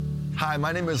Hi,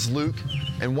 my name is Luke,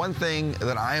 and one thing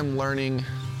that I am learning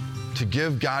to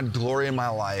give God glory in my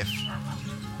life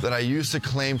that I used to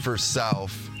claim for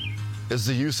self is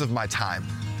the use of my time.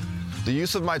 The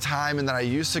use of my time, and that I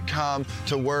used to come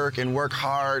to work and work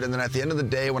hard, and then at the end of the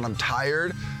day when I'm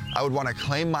tired, I would want to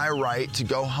claim my right to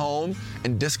go home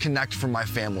and disconnect from my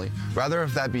family. Rather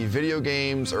if that be video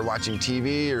games or watching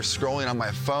TV or scrolling on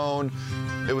my phone,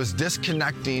 it was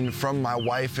disconnecting from my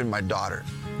wife and my daughter.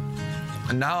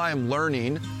 And now I am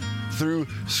learning through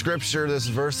scripture, this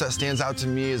verse that stands out to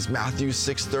me is Matthew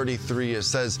 6:33. It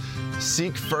says,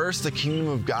 "Seek first the kingdom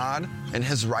of God and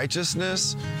his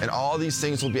righteousness, and all these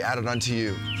things will be added unto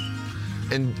you."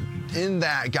 And in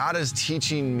that, God is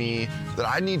teaching me that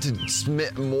I need to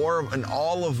submit more and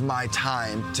all of my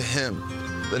time to him.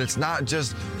 That it's not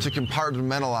just to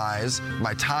compartmentalize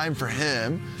my time for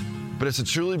him, but it's to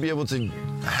truly be able to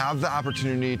have the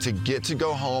opportunity to get to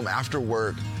go home after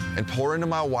work and pour into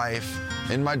my wife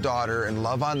and my daughter and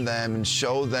love on them and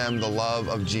show them the love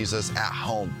of Jesus at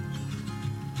home.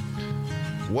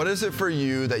 What is it for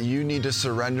you that you need to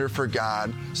surrender for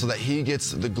God so that he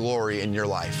gets the glory in your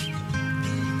life?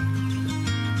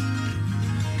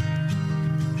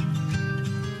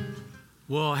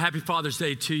 Well, happy Father's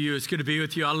Day to you. It's good to be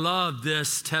with you. I love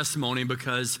this testimony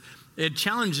because it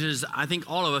challenges, I think,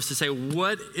 all of us to say,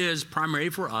 what is primary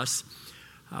for us?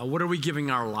 What are we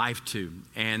giving our life to?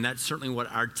 And that's certainly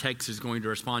what our text is going to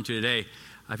respond to today.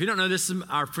 If you don't know, this is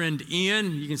our friend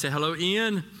Ian. You can say hello,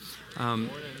 Ian.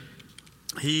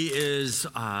 He is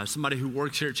somebody who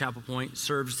works here at Chapel Pointe,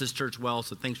 serves this church well,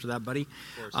 so thanks for that, buddy.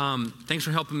 Thanks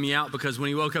for helping me out, because when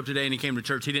he woke up today and he came to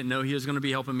church, he didn't know he was going to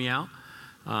be helping me out.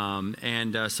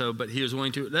 But he was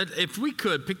willing to. If we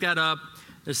could pick that up,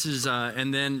 this is,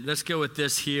 and then let's go with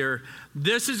this here.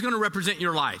 This is going to represent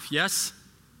your life, yes?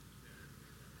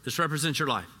 This represents your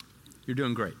life. You're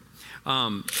doing great.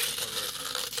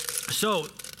 So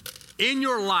in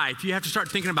your life, you have to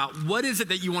start thinking about what is it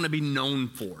that you want to be known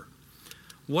for?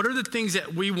 What are the things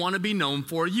that we want to be known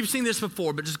for? You've seen this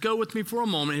before, but just go with me for a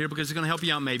moment here because it's going to help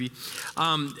you out maybe.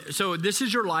 So this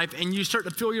is your life, and you start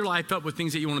to fill your life up with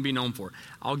things that you want to be known for.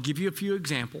 I'll give you a few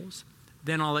examples,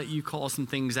 then I'll let you call some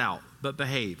things out, but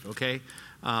behave, okay?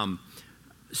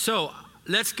 So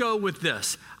let's go with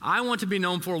this. I want to be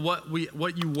known for what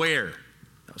you wear.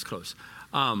 That was close.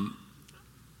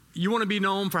 You want to be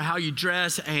known for how you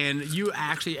dress, and you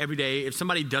actually every day, if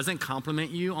somebody doesn't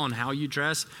compliment you on how you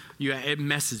dress, it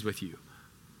messes with you,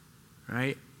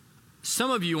 right?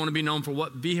 Some of you want to be known for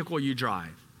what vehicle you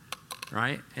drive,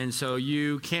 right? And so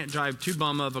you can't drive too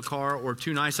bum of a car or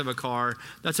too nice of a car.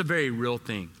 That's a very real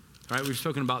thing, right? We've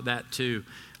spoken about that too.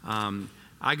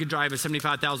 I could drive a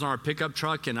 $75,000 pickup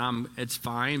truck and it's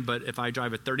fine, but if I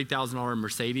drive a $30,000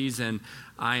 Mercedes and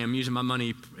I am using my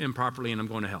money improperly and I'm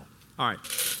going to hell. All right.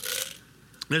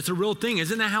 That's a real thing.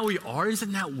 Isn't that how we are?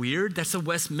 Isn't that weird? That's a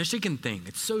West Michigan thing.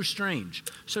 It's so strange.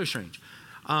 So strange.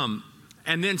 And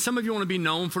then some of you want to be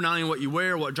known for not only what you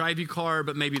wear, what drive your car,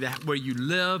 but maybe where you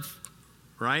live,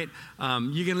 right?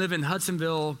 You can live in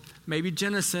Hudsonville, maybe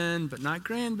Jenison, but not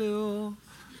Granville.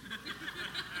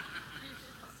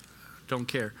 Don't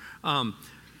care.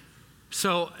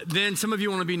 So then some of you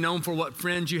want to be known for what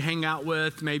friends you hang out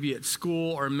with, maybe at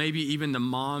school, or maybe even the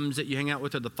moms that you hang out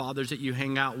with or the fathers that you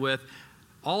hang out with.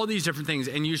 All of these different things.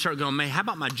 And you start going, man, how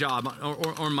about my job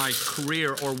or my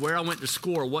career or where I went to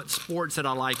school or what sports that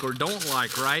I like or don't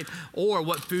like, right? Or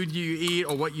what food you eat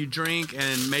or what you drink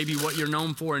and maybe what you're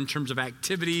known for in terms of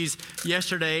activities.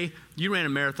 Yesterday, you ran a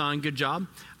marathon. Good job.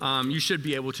 You should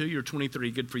be able to. You're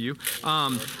 23. Good for you.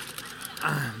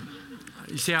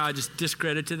 You see how I just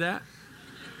discredited that?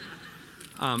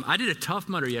 I did a Tough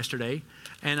Mudder yesterday,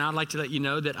 and I'd like to let you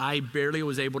know that I barely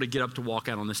was able to get up to walk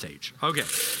out on the stage. Okay.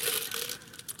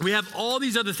 We have all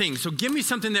these other things. So give me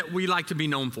something that we like to be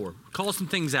known for. Call some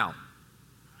things out.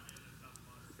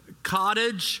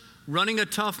 Cottage, running a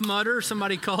Tough Mudder.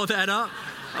 Somebody call that up.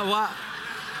 Oh, wow.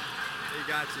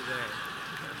 He got you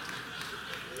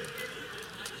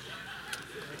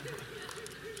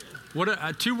there.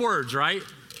 What? 2 words, right?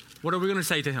 What are we going to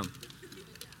say to him?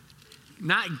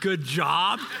 Not good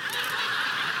job.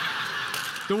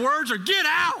 The words are get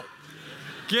out.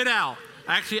 Get out.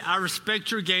 Actually, I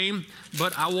respect your game,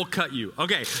 but I will cut you.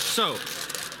 Okay, so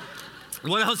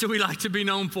what else do we like to be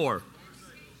known for?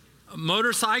 A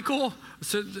motorcycle?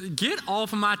 So get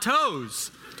off of my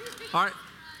toes. All right.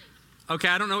 Okay,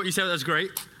 I don't know what you said. That's great.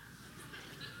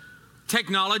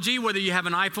 Technology, whether you have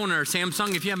an iPhone or a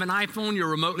Samsung. If you have an iPhone, you're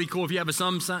remotely cool. If you have a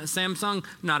Samsung,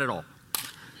 not at all.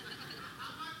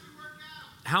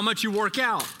 How much you work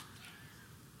out?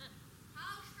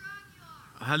 How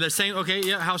strong you are. The same, okay,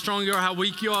 yeah, how strong you are, how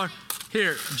weak you are.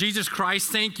 Here, Jesus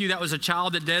Christ, thank you. That was a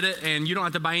child that did it, and you don't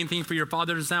have to buy anything for your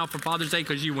Father's now for Father's Day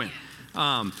because you win.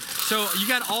 So you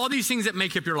got all these things that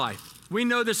make up your life. We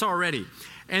know this already.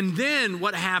 And then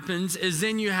what happens is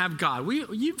then you have God.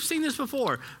 You've seen this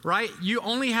before, right? You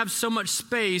only have so much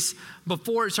space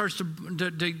before it starts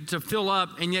to fill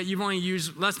up, and yet you've only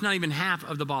used less, not even half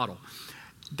of the bottle.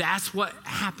 That's what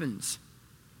happens.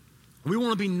 We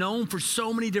want to be known for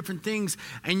so many different things,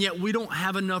 and yet we don't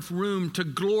have enough room to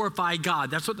glorify God.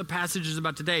 That's what the passage is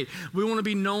about today. We want to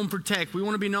be known for tech. We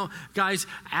want to be known. Guys,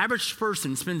 average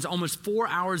person spends almost 4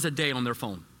 hours a day on their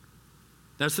phone.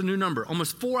 That's the new number.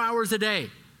 Almost 4 hours a day.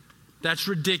 That's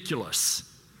ridiculous.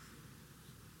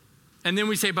 And then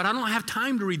we say, but I don't have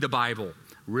time to read the Bible.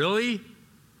 Really?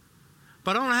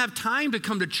 But I don't have time to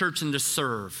come to church and to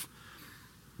serve.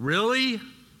 Really?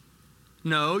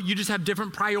 No, you just have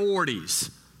different priorities.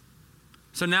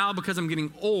 So now because I'm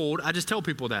getting old, I just tell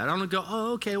people that. I don't go,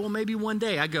 oh, okay, well, maybe one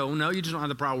day. I go, no, you just don't have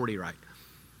the priority right.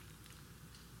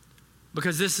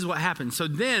 Because this is what happens. So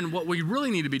then what we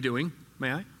really need to be doing,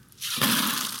 may I?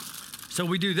 So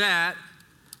we do that,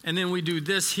 and then we do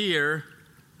this here,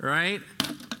 right?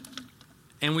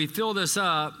 And we fill this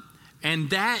up, and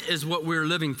that is what we're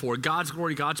living for. God's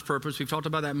glory, God's purpose. We've talked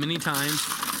about that many times.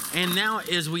 And now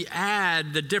as we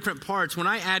add the different parts, when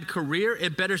I add career,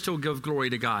 it better still give glory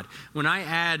to God. When I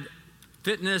add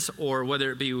fitness, or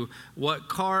whether it be what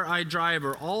car I drive,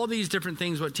 or all these different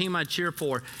things, what team I cheer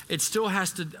for, it still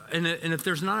has to, and if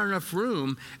there's not enough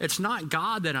room, it's not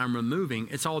God that I'm removing,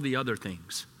 it's all the other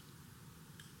things.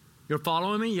 You're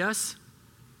following me? Yes?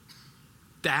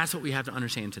 That's what we have to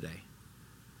understand today.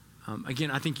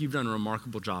 Again, I think you've done a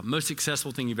remarkable job. Most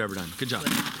successful thing you've ever done. Good job.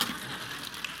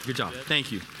 Good job.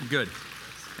 Thank you. Good.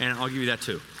 And I'll give you that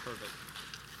too. Perfect.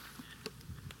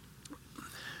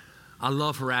 I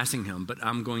love harassing him, but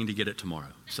I'm going to get it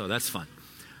tomorrow. So that's fun.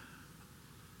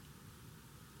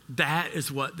 That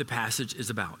is what the passage is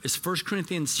about. It's 1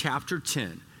 Corinthians chapter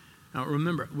 10. Now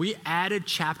remember, we added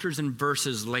chapters and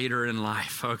verses later in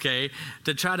life, okay,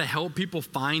 to try to help people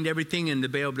find everything and to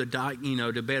be able to,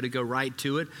 to be able to go right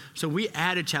to it. So we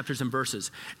added chapters and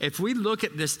verses. If we look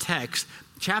at this text,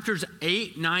 chapters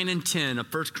 8, 9, and 10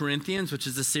 of 1 Corinthians, which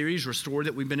is the series Restored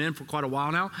that we've been in for quite a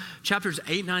while now, chapters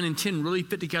 8, 9, and 10 really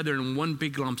fit together in one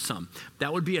big lump sum.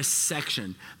 That would be a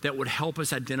section that would help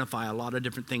us identify a lot of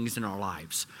different things in our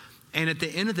lives. And at the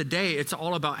end of the day, it's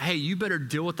all about, hey, you better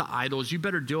deal with the idols. You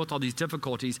better deal with all these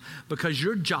difficulties because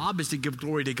your job is to give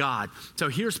glory to God. So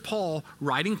here's Paul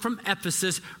writing from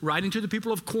Ephesus, writing to the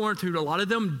people of Corinth, who a lot of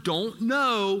them don't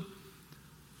know,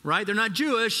 right? They're not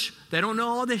Jewish. They don't know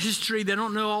all the history. They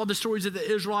don't know all the stories of the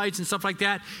Israelites and stuff like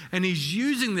that. And he's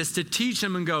using this to teach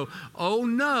them and go, oh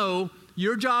no,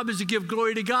 your job is to give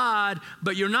glory to God,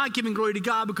 but you're not giving glory to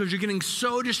God because you're getting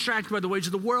so distracted by the ways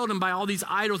of the world and by all these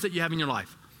idols that you have in your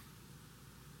life.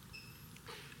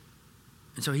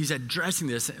 And so he's addressing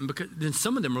this, and because then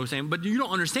some of them are saying, but you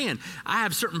don't understand. I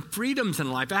have certain freedoms in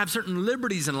life. I have certain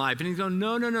liberties in life. And he's going,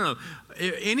 no.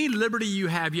 Any liberty you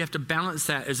have to balance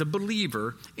that as a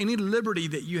believer. Any liberty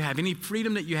that you have, any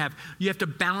freedom that you have to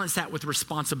balance that with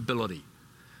responsibility.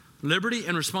 Liberty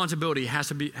and responsibility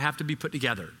have to be put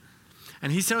together.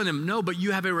 And he's telling them, no, but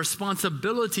you have a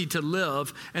responsibility to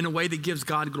live in a way that gives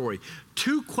God glory.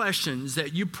 2 questions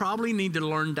that you probably need to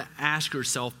learn to ask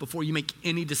yourself before you make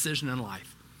any decision in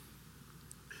life.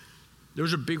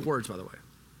 Those are big words, by the way.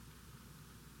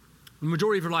 The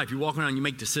majority of your life, you walk around and you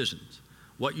make decisions.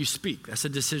 What you speak, that's a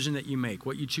decision that you make.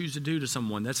 What you choose to do to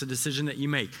someone, that's a decision that you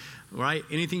make, right?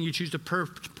 Anything you choose to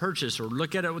purchase or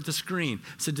look at it with the screen,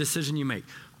 it's a decision you make.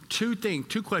 2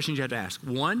 questions you have to ask.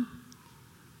 1,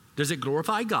 does it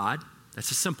glorify God?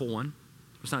 That's a simple one.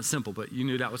 It's not simple, but you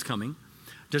knew that was coming.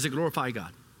 Does it glorify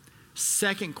God?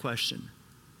 Second question,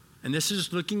 and this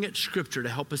is looking at Scripture to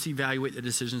help us evaluate the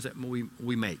decisions that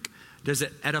we make. Does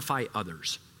it edify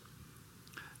others?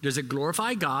 Does it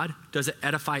glorify God? Does it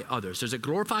edify others? Does it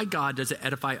glorify God? Does it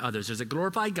edify others? Does it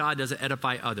glorify God? Does it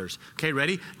edify others? Okay,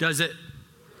 ready? Does it?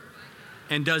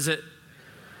 And does it?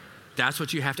 That's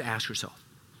what you have to ask yourself.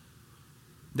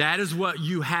 That is what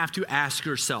you have to ask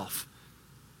yourself.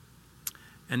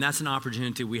 And that's an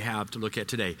opportunity we have to look at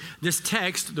today. This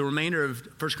text, the remainder of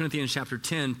 1 Corinthians chapter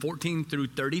 10, 14 through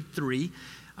 33,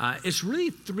 it's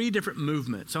really 3 different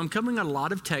movements. So I'm covering a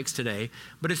lot of text today,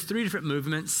 but it's 3 different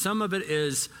movements. Some of it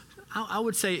is, I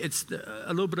would say it's a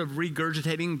little bit of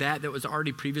regurgitating that was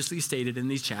already previously stated in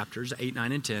these chapters, 8,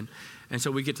 9, and 10. And so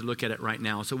we get to look at it right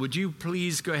now. So would you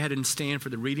please go ahead and stand for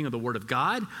the reading of the Word of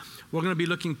God? We're going to be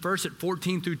looking first at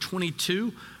 14 through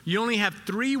 22. You only have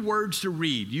 3 words to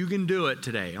read. You can do it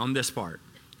today on this part.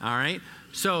 All right?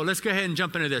 So let's go ahead and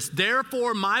jump into this.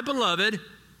 Therefore, my beloved,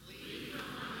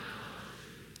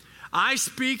 I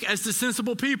speak as to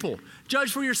sensible people.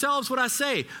 Judge for yourselves what I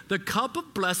say. The cup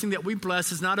of blessing that we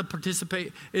bless is it not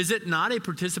a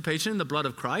participation in the blood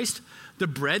of Christ? The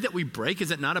bread that we break,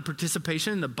 is it not a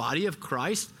participation in the body of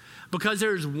Christ? Because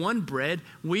there is one bread,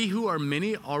 we who are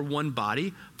many are one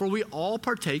body, for we all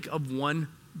partake of one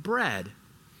bread.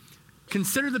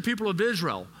 Consider the people of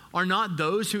Israel. Are not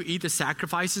those who eat the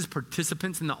sacrifices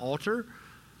participants in the altar?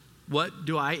 What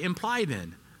do I imply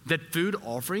then? That food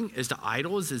offering is to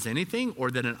idols is anything,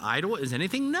 or that an idol is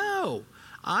anything? No.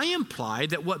 I imply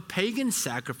that what pagans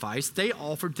sacrificed, they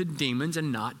offered to demons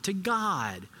and not to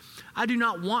God. I do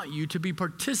not want you to be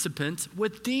participants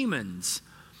with demons.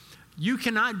 You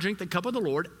cannot drink the cup of the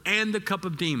Lord and the cup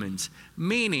of demons.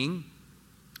 Meaning,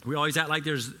 we always act like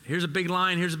here's a big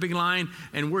line,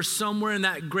 and we're somewhere in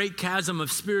that great chasm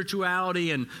of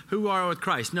spirituality and who are with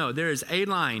Christ. No, there is a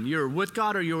line. You're with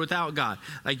God or you're without God.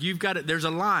 Like you've got it, there's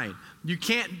a line. You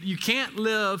can't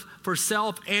live for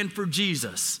self and for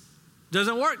Jesus.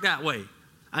 Doesn't work that way.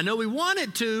 I know we want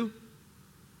it to.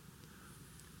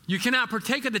 You cannot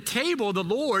partake of the table of the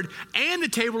Lord and the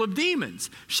table of demons.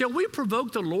 Shall we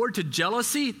provoke the Lord to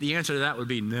jealousy? The answer to that would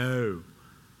be no.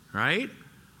 Right?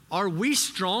 Are we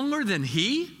stronger than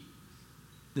he?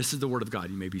 This is the word of God.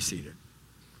 You may be seated.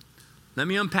 Let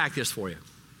me unpack this for you.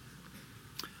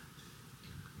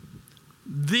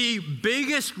 The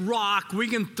biggest rock we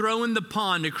can throw in the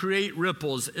pond to create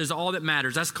ripples is all that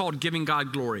matters. That's called giving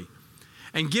God glory.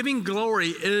 And giving glory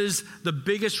is the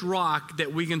biggest rock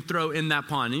that we can throw in that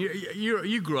pond.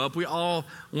 You grew up, we all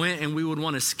went and we would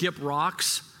want to skip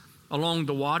rocks along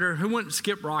the water. Who wouldn't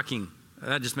skip rocking?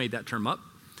 I just made that term up.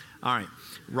 All right.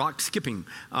 Rock skipping.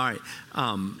 All right.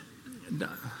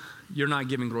 You're not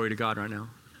giving glory to God right now.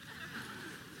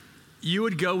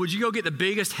 Would you go get the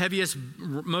biggest, heaviest,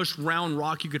 most round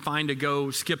rock you could find to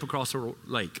go skip across a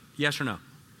lake? Yes or no?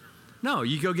 No,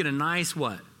 you go get a nice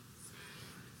what?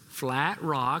 Flat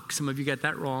rock. Some of you got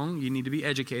that wrong. You need to be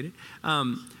educated.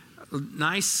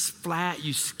 Nice, flat,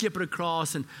 you skip it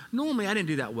across. And normally I didn't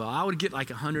do that well. I would get like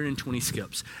 120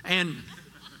 skips. And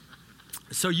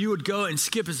so you would go and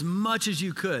skip as much as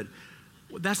you could.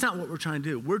 Well, that's not what we're trying to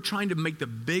do. We're trying to make the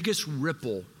biggest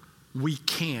ripple we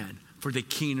can for the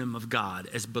kingdom of God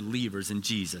as believers in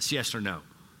Jesus. Yes or no?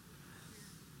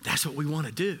 That's what we want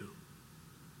to do.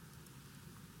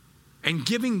 And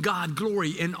giving God glory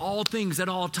in all things at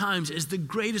all times is the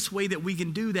greatest way that we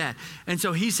can do that. And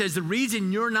so he says the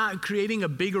reason you're not creating a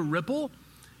bigger ripple,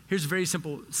 here's a very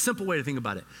simple way to think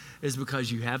about it, is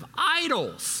because you have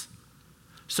idols.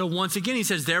 So once again, he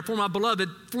says, therefore, my beloved,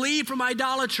 flee from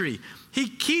idolatry. He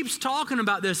keeps talking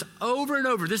about this over and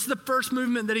over. This is the first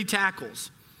movement that he tackles.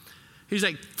 He's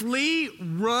like, flee,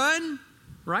 run,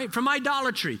 right, from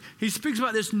idolatry. He speaks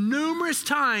about this numerous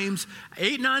times,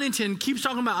 8, 9, and 10, keeps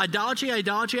talking about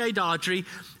idolatry.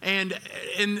 And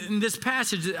in this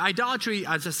passage, idolatry,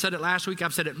 as I said it last week,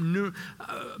 I've said it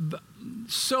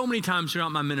so many times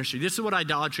throughout my ministry. This is what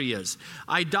idolatry is.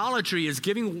 Idolatry is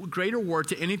giving greater worth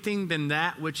to anything than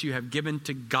that which you have given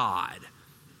to God.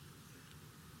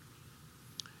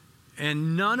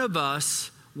 And none of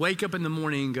us wake up in the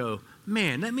morning and go,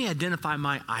 man, let me identify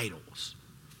my idols.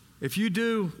 If you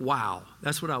do, wow,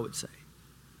 that's what I would say.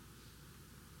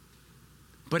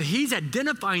 But he's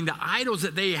identifying the idols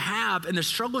that they have and the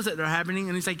struggles that they're having.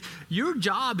 And he's like, your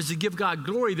job is to give God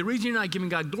glory. The reason you're not giving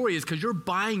God glory is because you're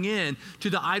buying in to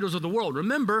the idols of the world.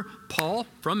 Remember, Paul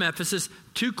from Ephesus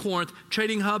to Corinth,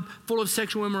 trading hub full of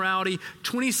sexual immorality,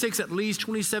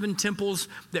 27 temples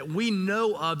that we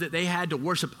know of that they had to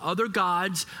worship other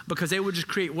gods because they would just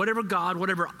create whatever god,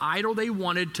 whatever idol they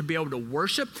wanted to be able to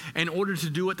worship in order to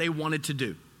do what they wanted to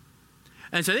do.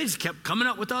 And so they just kept coming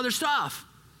up with other stuff.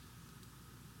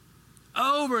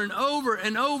 Over and over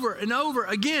and over and over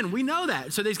again. We know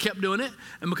that. So they just kept doing it.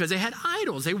 And because they had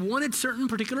idols, they wanted certain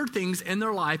particular things in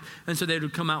their life. And so they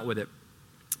would come out with it.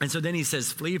 And so then he says,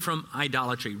 flee from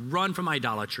idolatry. Run from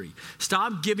idolatry.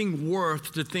 Stop giving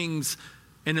worth to things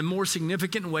in a more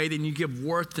significant way than you give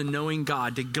worth to knowing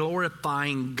God, to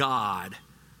glorifying God.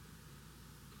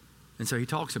 And so he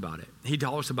talks about it. He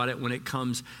talks about it when it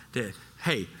comes to,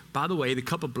 hey, by the way, the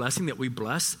cup of blessing that we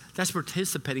bless, that's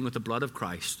participating with the blood of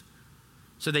Christ.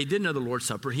 So they did know the Lord's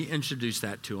Supper. He introduced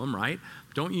that to them, right?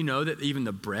 Don't you know that even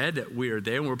the bread that we are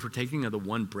there and we're partaking of the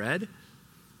one bread?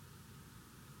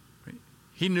 Right?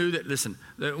 He knew that, listen,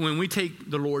 that when we take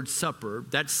the Lord's Supper,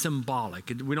 that's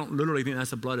symbolic. We don't literally think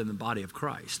that's the blood and the body of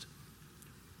Christ.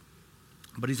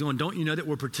 But he's going, don't you know that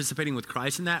we're participating with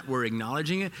Christ in that? We're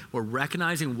acknowledging it. We're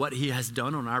recognizing what he has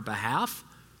done on our behalf.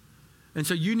 And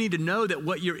so you need to know that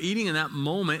what you're eating in that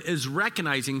moment is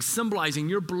recognizing, symbolizing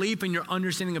your belief and your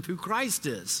understanding of who Christ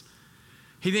is.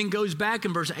 He then goes back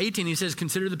in verse 18, he says,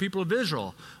 consider the people of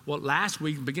Israel. Well, last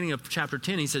week, beginning of chapter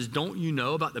 10, he says, don't you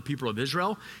know about the people of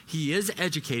Israel? He is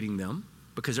educating them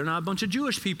because they're not a bunch of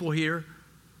Jewish people here.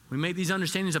 We make these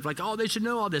understandings of like, oh, they should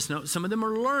know all this. No, some of them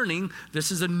are learning.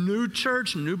 This is a new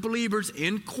church, new believers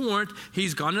in Corinth.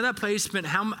 He's gone to that place, spent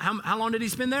how long did he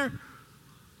spend there?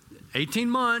 18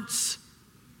 months.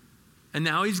 And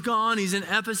now he's gone. He's in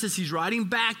Ephesus. He's writing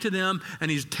back to them,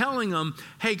 and he's telling them,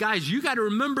 hey, guys, you got to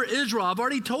remember Israel. I've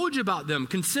already told you about them.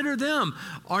 Consider them.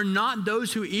 Are not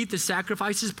those who eat the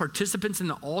sacrifices participants in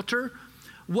the altar?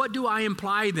 What do I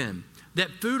imply then? That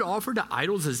food offered to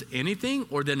idols is anything,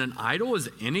 or that an idol is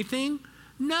anything?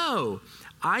 No.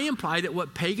 I imply that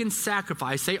what pagans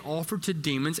sacrifice, they offer to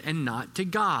demons and not to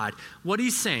God. What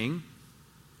he's saying,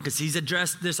 because he's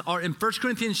addressed this in 1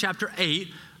 Corinthians chapter 8,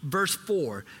 verse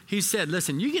 4, he said,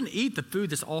 listen, you can eat the food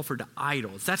that's offered to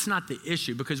idols. That's not the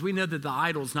issue because we know that the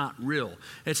idol's not real.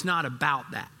 It's not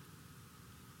about that.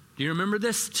 Do you remember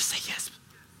this? Just say yes.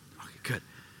 Okay, good.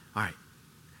 All right.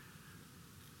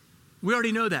 We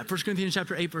already know that, 1 Corinthians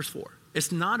chapter 8, verse 4.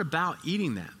 It's not about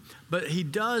eating that. But he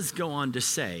does go on to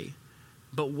say,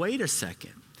 but wait a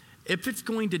second. If it's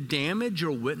going to damage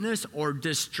your witness or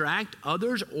distract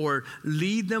others or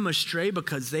lead them astray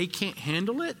because they can't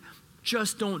handle it,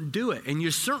 just don't do it. And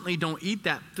you certainly don't eat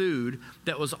that food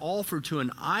that was offered to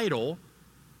an idol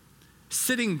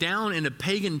sitting down in a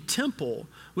pagan temple,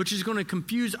 which is going to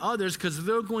confuse others because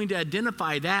they're going to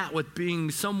identify that with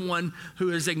being someone who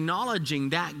is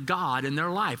acknowledging that God in their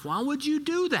life. Why would you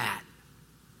do that?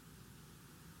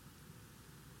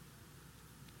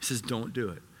 He says, don't do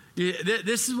it.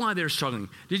 This is why they're struggling.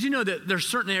 Did you know that there's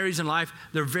certain areas in life,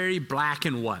 they're very black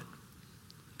and what?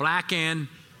 Black and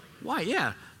white,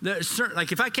 yeah. Certain,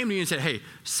 like if I came to you and said, hey,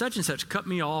 such and such cut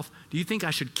me off, do you think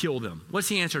I should kill them? What's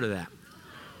the answer to that?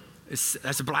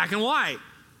 That's a black and white.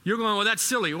 You're going, well, that's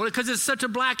silly. Well, because it's such a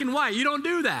black and white. You don't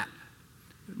do that.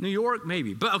 New York,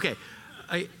 maybe. But okay,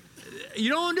 you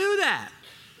don't do that.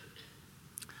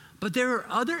 But there are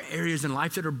other areas in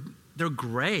life that they're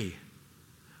gray.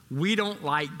 We don't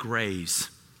like grays.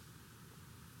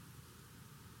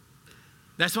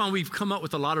 That's why we've come up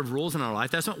with a lot of rules in our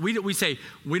life. That's why we say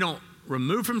we don't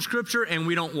remove from Scripture and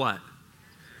we don't what?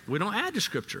 We don't add to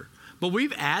Scripture. But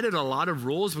we've added a lot of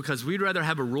rules because we'd rather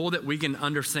have a rule that we can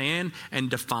understand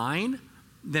and define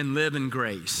than live in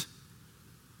grace.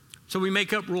 So we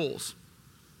make up rules,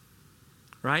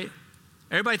 right?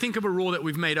 Everybody think of a rule that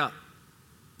we've made up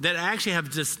that actually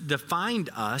have just defined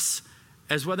us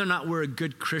as whether or not we're a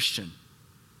good Christian.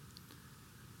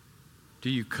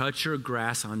 Do you cut your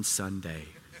grass on Sunday?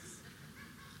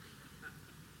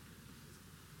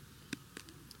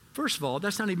 First of all,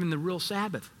 that's not even the real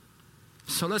Sabbath.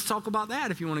 So let's talk about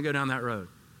that if you want to go down that road.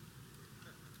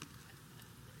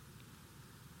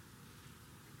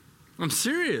 I'm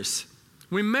serious.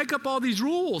 We make up all these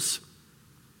rules.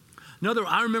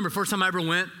 I remember the first time I ever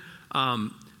went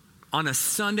on a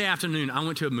Sunday afternoon, I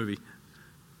went to a movie.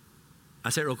 I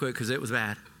say it real quick because it was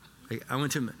bad.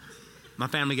 My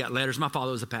family got letters. My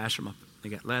father was a pastor. They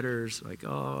got letters like,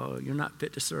 oh, you're not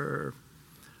fit to serve.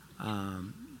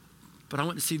 But I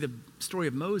went to see the story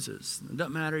of Moses. It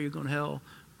doesn't matter, you're going to hell.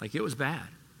 Like, it was bad.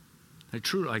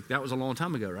 That was a long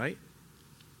time ago, right?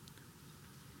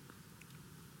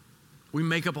 We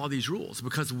make up all these rules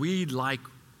because we like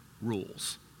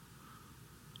rules.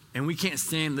 And we can't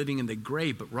stand living in the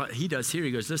gray, but what he does here,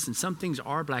 he goes, listen, some things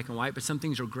are black and white, but some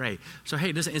things are gray. So,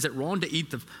 hey, listen, is it wrong to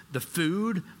eat the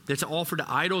food that's offered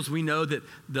to idols? We know that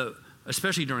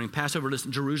especially during Passover,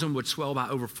 listen, Jerusalem would swell by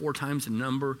over 4 times the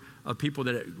number of people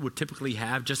that it would typically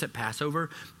have just at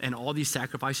Passover, and all these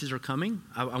sacrifices are coming.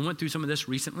 I went through some of this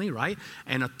recently, right?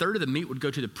 And a third of the meat would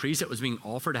go to the priest that was being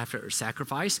offered after a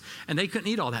sacrifice, and they couldn't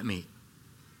eat all that meat.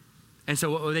 And so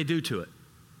what would they do to it?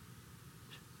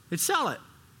 They'd sell it.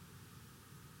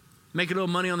 Make a little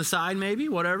money on the side maybe,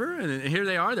 whatever, and here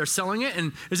they are, they're selling it.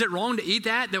 And is it wrong to eat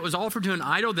that was offered to an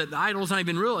idol, that the idol's not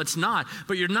even real? It's not,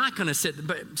 but you're not going to sit,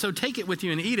 so take it with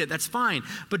you and eat it, that's fine.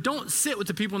 But don't sit with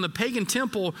the people in the pagan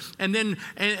temple and then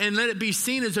and let it be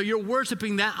seen as though you're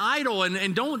worshiping that idol,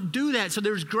 and don't do that. So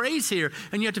there's grace here,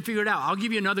 and you have to figure it out. I'll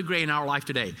give you another gray in our life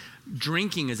today.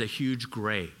 Drinking is a huge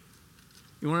gray.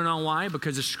 You want to know why?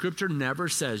 Because the Scripture never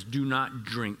says do not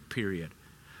drink, period.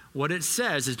 What it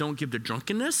says is don't give to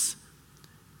drunkenness.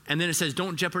 And then it says,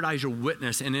 don't jeopardize your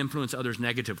witness and influence others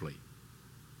negatively.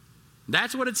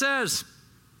 That's what it says.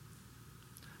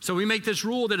 So we make this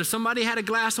rule that if somebody had a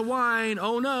glass of wine,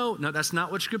 oh no. No, that's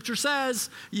not what Scripture says.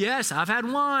 Yes, I've had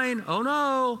wine. Oh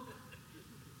no.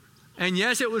 And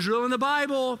yes, it was real in the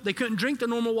Bible. They couldn't drink the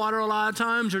normal water a lot of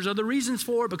times. There's other reasons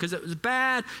for it because it was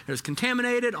bad. It was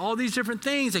contaminated, all these different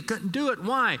things. They couldn't do it.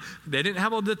 Why? They didn't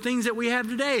have all the things that we have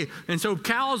today. And so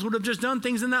cows would have just done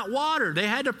things in that water. They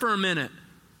had to ferment it.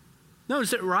 No,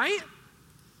 is it right?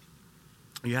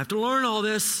 You have to learn all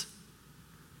this.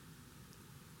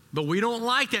 But we don't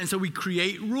like that. And so we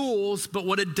create rules. But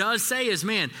what it does say is,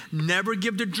 man, never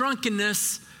give to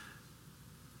drunkenness.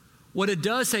 What it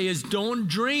does say is don't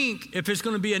drink if it's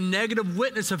going to be a negative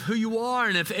witness of who you are.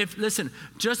 And if listen,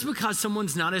 just because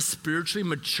someone's not as spiritually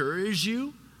mature as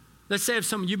you, let's say if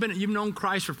you've known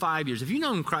Christ for 5 years. If you've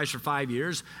known Christ for 5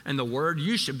 years and the word,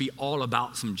 you should be all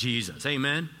about some Jesus.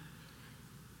 Amen?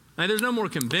 Like, there's no more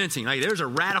convincing. Like, there's a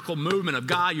radical movement of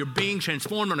God. You're being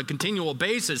transformed on a continual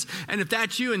basis. And if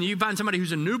that's you and you find somebody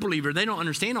who's a new believer, they don't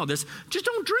understand all this, just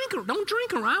don't drink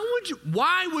around.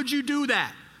 Why would you do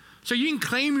that? So you can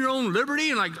claim your own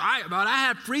liberty and I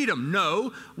have freedom.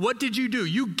 No. What did you do?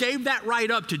 You gave that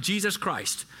right up to Jesus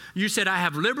Christ. You said, I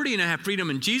have liberty and I have freedom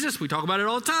in Jesus. We talk about it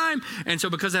all the time. And so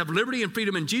because I have liberty and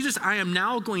freedom in Jesus, I am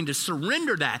now going to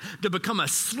surrender that to become a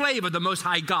slave of the Most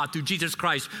High God through Jesus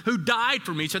Christ, who died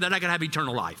for me so that I could have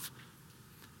eternal life.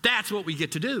 That's what we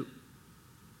get to do.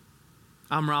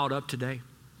 I'm riled up today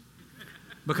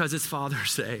because it's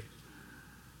Father's Day.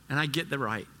 And I get the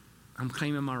right. I'm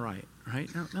claiming my right. Right?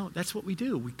 No, that's what we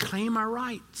do. We claim our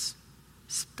rights.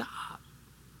 Stop.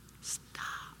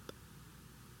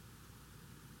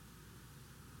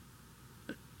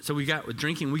 So we got with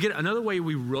drinking. We get another way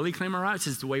we really claim our rights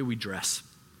is the way we dress.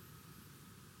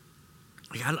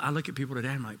 Like I look at people today,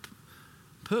 I'm like,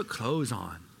 put clothes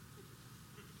on.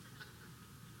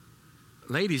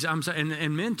 Ladies, I'm sorry,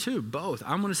 and men too, both.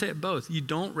 I'm going to say it both. You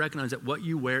don't recognize that what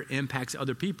you wear impacts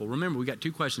other people. Remember, we got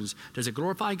two questions. Does it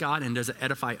glorify God and does it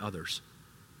edify others?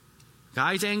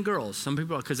 Guys and girls. Some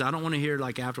people, because I don't want to hear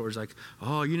like afterwards like,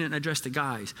 oh, you didn't address the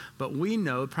guys. But we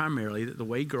know primarily that the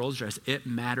way girls dress, it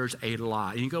matters a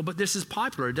lot. And you go, but this is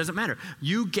popular. It doesn't matter.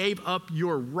 You gave up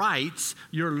your rights,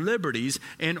 your liberties,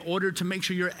 in order to make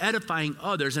sure you're edifying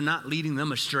others and not leading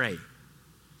them astray.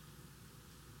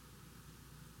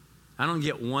 I don't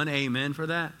get one amen for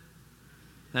that.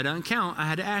 That doesn't count. I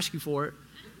had to ask you for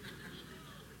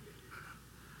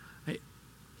it.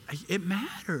 It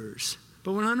matters.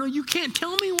 But when I know you can't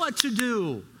tell me what to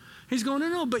do. He's going,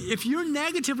 no, but if you're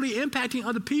negatively impacting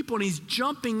other people, and he's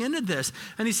jumping into this,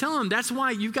 and he's telling them that's why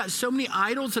you've got so many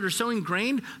idols that are so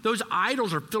ingrained, those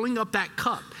idols are filling up that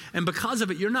cup. And because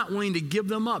of it, you're not willing to give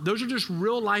them up. Those are just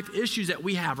real life issues that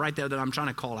we have right there that I'm trying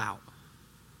to call out.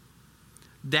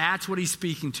 That's what he's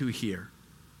speaking to here.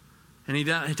 And he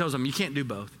tells them, you can't do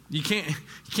both. You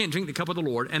can't drink the cup of the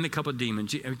Lord and the cup of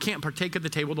demons. You can't partake of the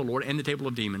table of the Lord and the table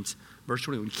of demons. Verse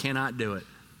 21, you cannot do it.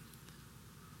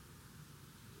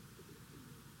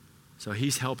 So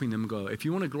he's helping them go, if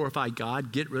you want to glorify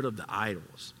God, get rid of the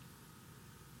idols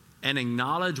and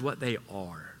acknowledge what they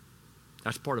are.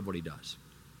 That's part of what he does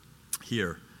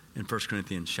here in 1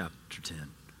 Corinthians chapter 10.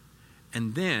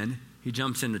 And then he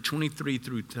jumps into 23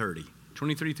 through 30.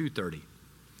 And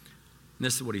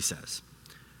this is what he says.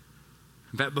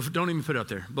 In fact, don't even put it up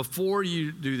there. Before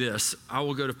you do this, I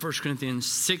will go to 1 Corinthians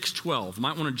 6:12.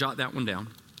 Might want to jot that one down.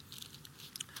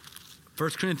 1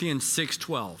 Corinthians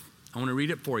 6:12. I want to read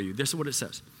it for you. This is what it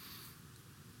says.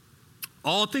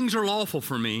 All things are lawful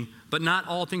for me, but not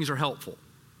all things are helpful.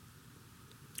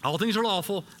 All things are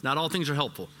lawful, not all things are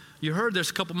helpful. You heard this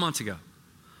a couple months ago.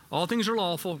 All things are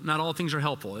lawful, not all things are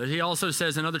helpful. He also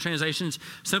says in other translations,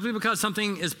 simply because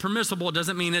something is permissible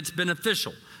doesn't mean it's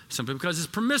beneficial. Simply because it's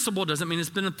permissible doesn't mean it's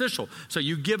beneficial. So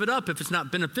you give it up if it's not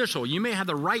beneficial. You may have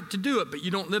the right to do it, but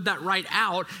you don't live that right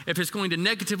out if it's going to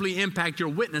negatively impact your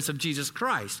witness of Jesus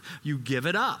Christ. You give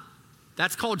it up.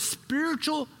 That's called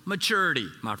spiritual maturity,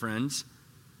 my friends.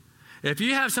 If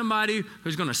you have somebody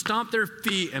who's going to stomp their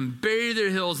feet and bury their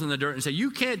heels in the dirt and say,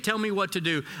 you can't tell me what to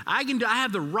do, I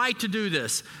have the right to do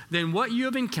this, then what you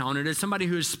have encountered is somebody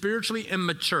who is spiritually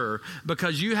immature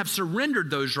because you have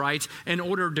surrendered those rights in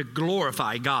order to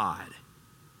glorify God.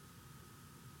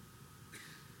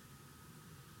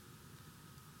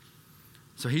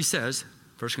 So he says,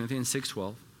 1 Corinthians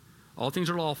 6:12, all things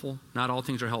are lawful, not all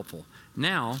things are helpful.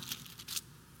 Now,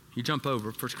 you jump over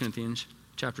 1 Corinthians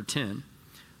chapter 10.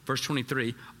 Verse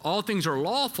 23, all things are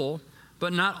lawful,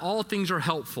 but not all things are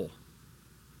helpful.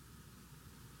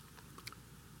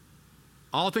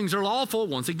 All things are lawful,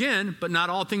 once again, but not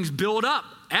all things build up,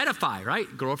 edify, right?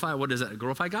 Glorify, what does it?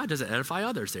 Glorify God, does it edify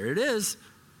others? There it is.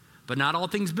 But not all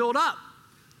things build up.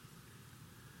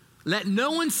 Let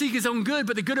no one seek his own good,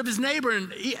 but the good of his neighbor,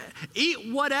 and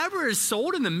eat whatever is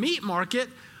sold in the meat market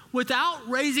without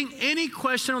raising any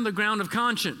question on the ground of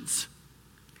conscience.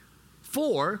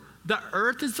 For the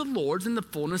earth is the Lord's and the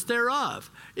fullness thereof.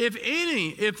 If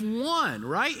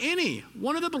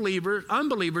one of the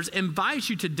unbelievers invites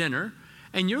you to dinner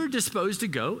and you're disposed to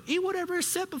go, eat whatever is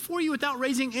set before you without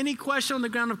raising any question on the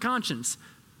ground of conscience.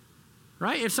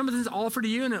 Right? If something's offered to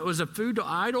you and it was a food to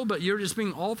idol, but you're just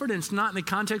being offered and it's not in the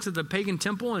context of the pagan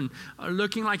temple and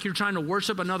looking like you're trying to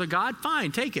worship another god,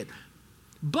 fine, take it.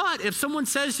 But if someone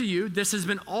says to you, this has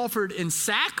been offered in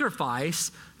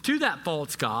sacrifice to that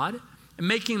false god, and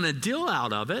making a deal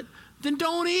out of it, then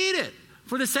don't eat it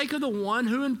for the sake of the one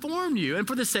who informed you and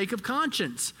for the sake of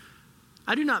conscience.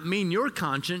 I do not mean your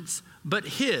conscience, but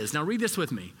his. Now read this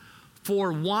with me.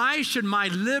 For why should my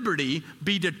liberty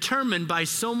be determined by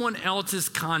someone else's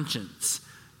conscience?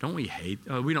 Don't we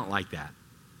we don't like that.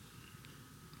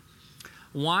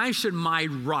 Why should my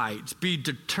rights be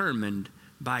determined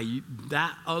by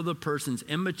that other person's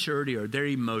immaturity or their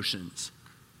emotions?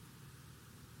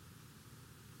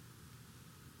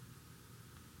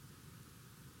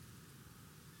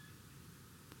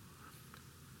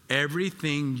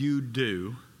 Everything you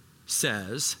do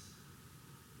says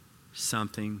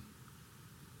something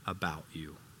about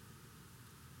you.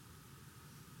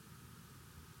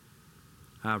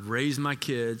 I've raised my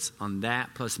kids on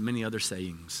that plus many other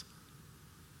sayings,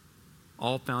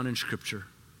 all found in Scripture.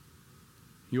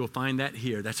 You will find that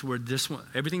here. That's where this one,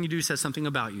 everything you do says something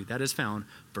about you. That is found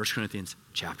 1 Corinthians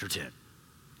chapter 10.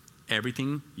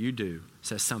 Everything you do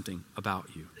says something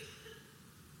about you.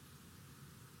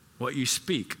 What you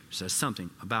speak says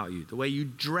something about you. The way you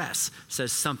dress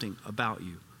says something about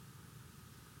you.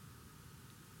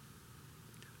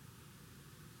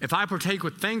 If I partake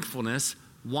with thankfulness,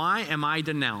 why am I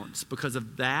denounced? Because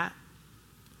of that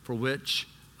for which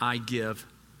I give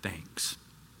thanks.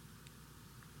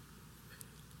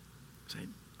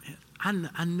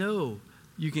 I know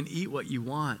you can eat what you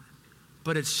want,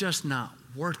 but it's just not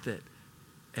worth it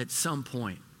at some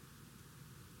point.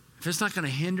 If it's not going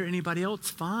to hinder anybody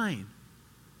else, fine.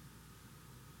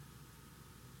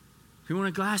 If you want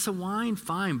a glass of wine,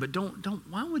 fine, but don't,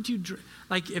 why would you drink?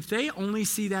 Like if they only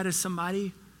see that as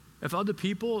somebody, if other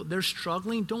people, they're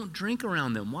struggling, don't drink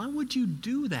around them. Why would you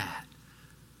do that?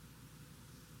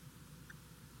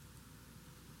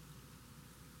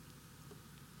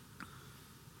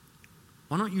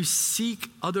 Why don't you seek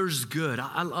others' good?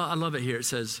 I love it here. It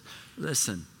says,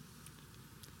 listen,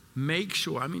 make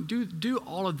sure, do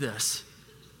all of this.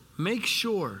 Make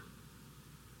sure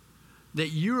that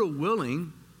you're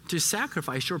willing to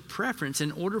sacrifice your preference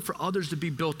in order for others to be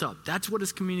built up. That's what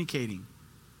it's communicating.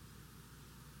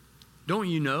 Don't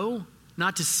you know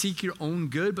not to seek your own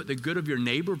good, but the good of your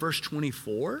neighbor, verse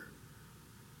 24?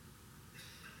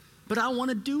 But I want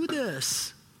to do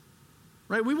this,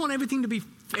 right? We want everything to be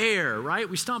fair, right?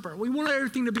 We want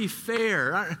everything to be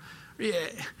fair.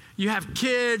 You have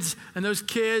kids, and those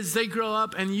kids, they grow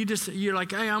up, and you're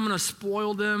like, hey, I'm going to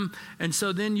spoil them. And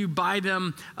so then you buy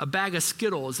them a bag of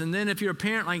Skittles. And then if you're a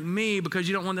parent like me, because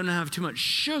you don't want them to have too much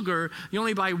sugar, you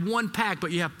only buy one pack,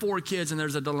 but you have 4 kids, and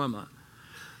there's a dilemma.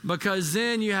 Because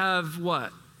then you have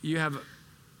what? You have,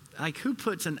 like, who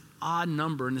puts an odd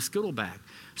number in the Skittle bag?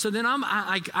 So then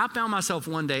I found myself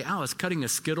one day, I was cutting a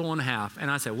Skittle in half, and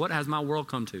I said, what has my world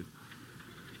come to?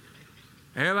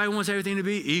 Everybody wants everything to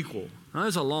be equal. Now, this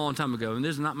is a long time ago, and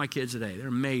this is not my kids today. They're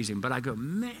amazing. But I go,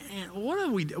 man, what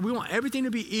are we? We want everything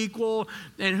to be equal,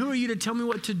 and who are you to tell me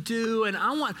what to do? And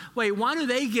why do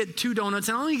they get 2 donuts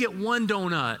and I only get 1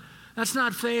 donut? That's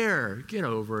not fair. Get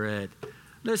over it.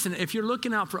 Listen, if you're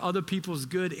looking out for other people's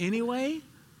good anyway,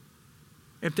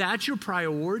 if that's your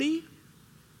priority,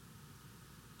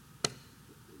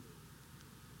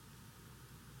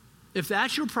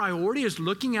 is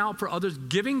looking out for others,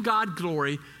 giving God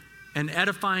glory, and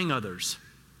edifying others,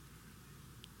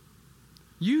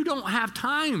 you don't have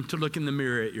time to look in the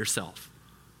mirror at yourself.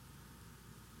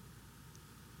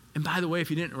 And by the way,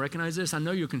 if you didn't recognize this, I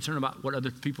know you're concerned about what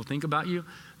other people think about you.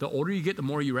 The older you get, the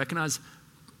more you recognize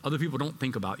other people don't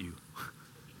think about you.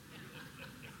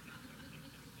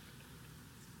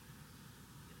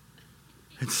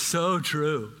 It's so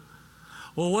true.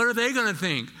 Well, what are they going to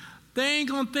think? They ain't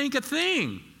going to think a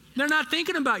thing. They're not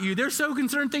thinking about you. They're so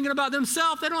concerned thinking about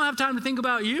themselves, they don't have time to think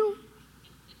about you.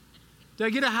 Did I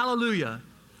get a hallelujah?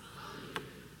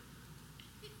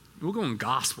 We're going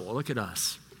gospel. Look at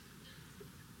us.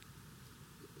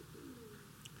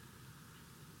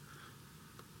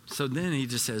 So then he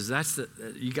just says,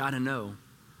 you got to know.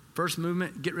 First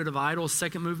movement, get rid of idols.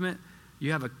 Second movement,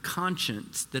 you have a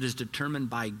conscience that is determined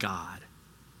by God.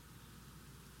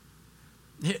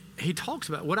 He talks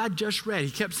about what I just read.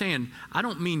 He kept saying, I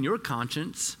don't mean your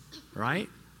conscience, right?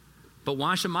 But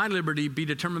why should my liberty be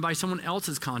determined by someone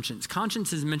else's conscience?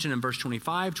 Conscience is mentioned in verse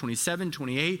 25, 27,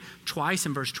 28, twice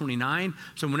in verse 29.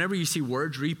 So whenever you see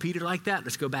words repeated like that,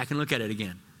 let's go back and look at it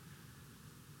again.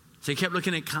 So he kept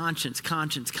looking at conscience,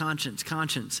 conscience, conscience,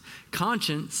 conscience.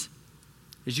 Conscience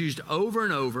is used over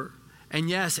and over. And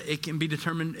yes, it can be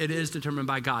determined, it is determined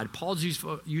by God. Paul's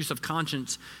use of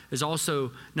conscience is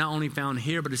also not only found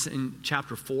here, but it's in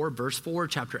chapter 4, verse 4,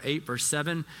 chapter 8, verse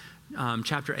 7,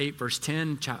 chapter 8, verse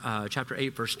 10, chapter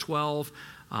 8, verse 12.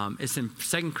 It's in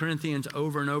 2 Corinthians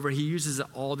over and over. He uses it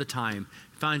all the time.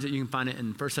 He finds it, you can find it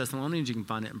in 1 Thessalonians, you can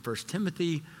find it in 1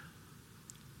 Timothy,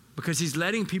 because he's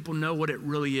letting people know what it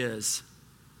really is.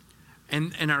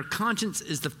 And our conscience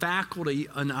is the faculty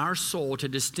in our soul to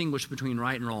distinguish between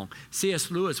right and wrong.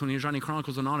 C.S. Lewis, when he was writing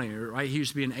Chronicles of Narnia, right, he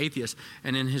used to be an atheist,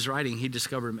 and in his writing, he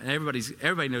discovered, and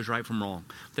everybody knows right from wrong.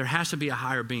 There has to be a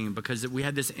higher being, because we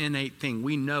had this innate thing.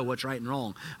 We know what's right and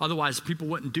wrong. Otherwise, people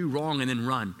wouldn't do wrong and then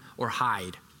run or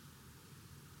hide.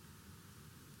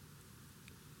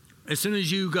 As soon as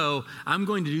you go, I'm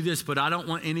going to do this, but I don't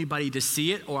want anybody to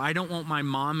see it, or I don't want my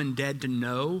mom and dad to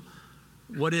know,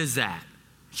 what is that?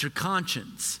 It's your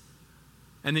conscience.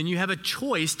 And then you have a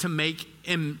choice to make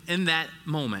in that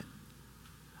moment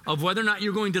of whether or not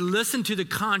you're going to listen to the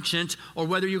conscience or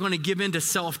whether you're going to give in to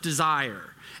self-desire.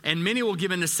 And many will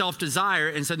give in to self-desire,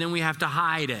 and so then we have to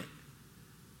hide it.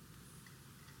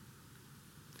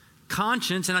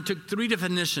 Conscience, and I took 3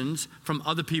 definitions from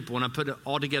other people, and I put it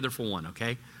all together for one,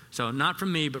 okay? So not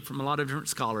from me, but from a lot of different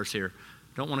scholars here.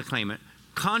 Don't want to claim it.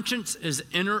 Conscience is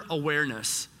inner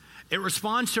awareness. It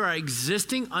responds to our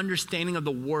existing understanding of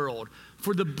the world.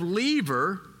 For the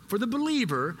believer,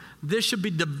 this should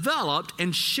be developed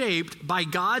and shaped by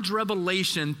God's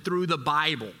revelation through the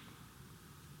Bible.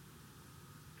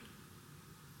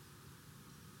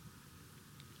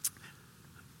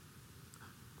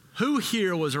 Who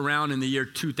here was around in the year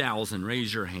 2000?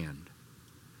 Raise your hand.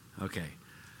 Okay.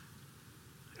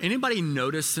 Anybody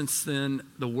noticed since then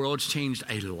the world's changed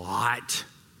a lot?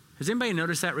 Has anybody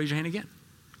noticed that? Raise your hand again.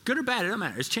 Good or bad, it doesn't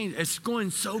matter. It's changed. It's going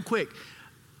so quick.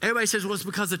 Everybody says, well, it's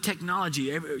because of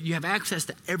technology. You have access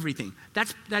to everything.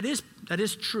 That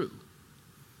is true.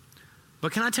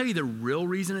 But can I tell you the real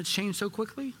reason it's changed so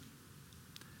quickly?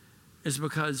 Is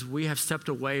because we have stepped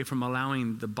away from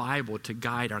allowing the Bible to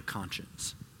guide our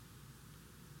conscience.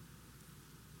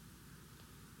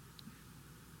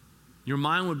 Your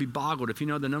mind would be boggled if you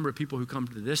know the number of people who come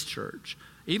to this church,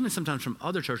 even sometimes from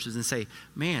other churches, and say,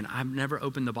 man, I've never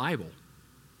opened the Bible.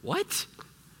 What?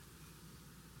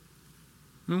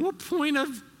 I mean, what point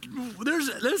of,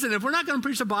 listen, if we're not going to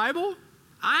preach the Bible,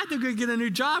 I have to go get a new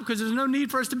job because there's no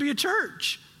need for us to be a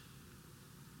church.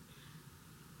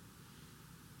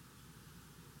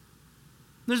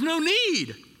 There's no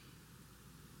need.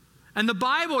 And the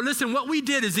Bible, listen, what we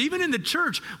did is even in the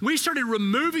church, we started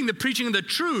removing the preaching of the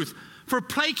truth for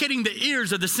placating the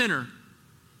ears of the sinner.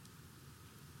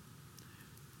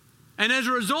 And as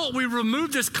a result, we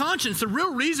removed this conscience. The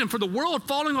real reason for the world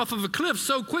falling off of a cliff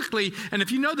so quickly, and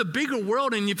if you know the bigger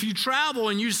world and if you travel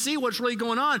and you see what's really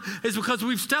going on, is because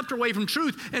we've stepped away from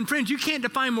truth. And friends, you can't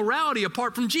define morality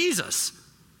apart from Jesus.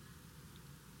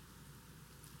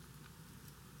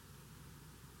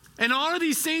 And all of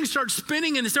these things start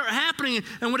spinning and they start happening.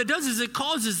 And what it does is it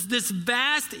causes this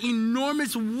vast,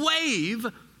 enormous wave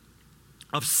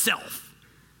of self.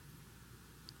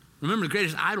 Remember the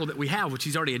greatest idol that we have, which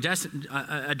he's already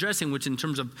addressing, which in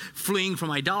terms of fleeing from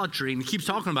idolatry, and he keeps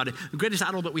talking about it, the greatest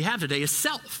idol that we have today is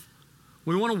self.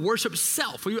 We want to worship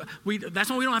self. That's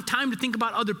why we don't have time to think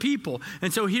about other people.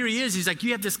 And so here he is. He's like,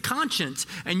 you have this conscience,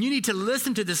 and you need to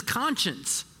listen to this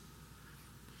conscience.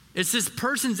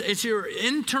 It's your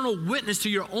internal witness to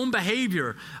your own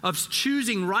behavior of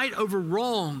choosing right over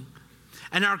wrong.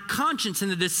 And our conscience and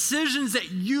the decisions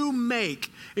that you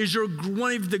make is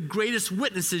one of the greatest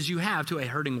witnesses you have to a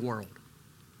hurting world.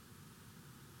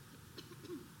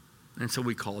 And so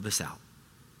we call this out.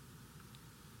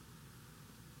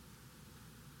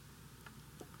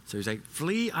 So he's like,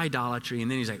 flee idolatry. And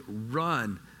then he's like,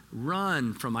 run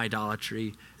from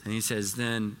idolatry. And he says,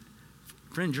 then,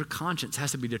 friends, your conscience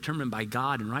has to be determined by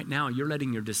God. And right now, you're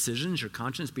letting your decisions, your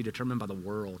conscience be determined by the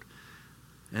world.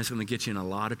 And it's going to get you in a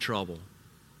lot of trouble.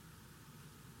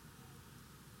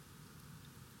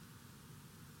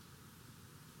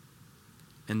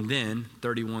 And then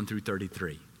 31 through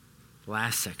 33,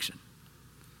 last section.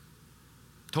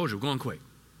 Told you, we're going quick.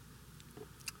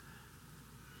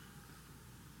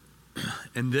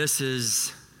 And this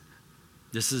is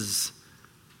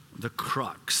the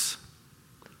crux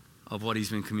of what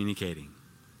he's been communicating.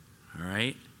 All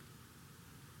right?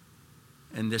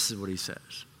 And this is what he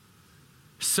says.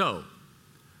 So,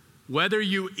 whether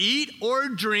you eat or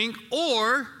drink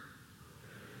or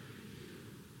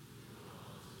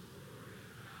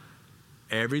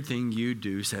everything you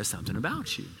do says something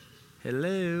about you.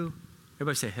 Hello.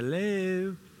 Everybody say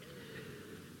hello.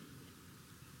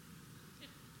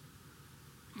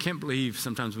 Can't believe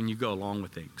sometimes when you go along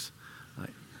with things. Right?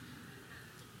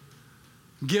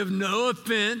 Give no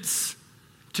offense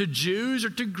to Jews or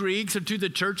to Greeks or to the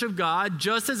church of God,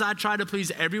 just as I try to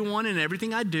please everyone in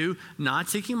everything I do, not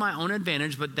seeking my own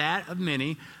advantage, but that of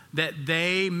many, that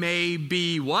they may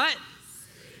be what?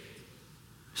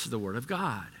 This is the word of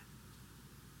God.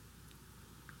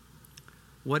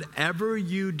 Whatever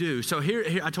you do. So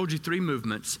here I told you 3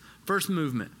 movements. First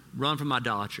movement, run from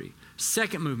idolatry.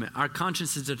 Second movement, our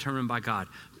conscience is determined by God.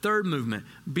 Third movement,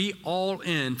 be all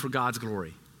in for God's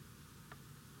glory.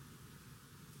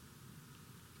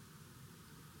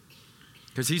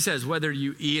 Because he says whether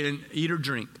you eat or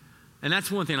drink. And that's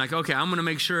one thing, like, okay, I'm going to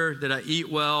make sure that I eat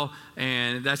well,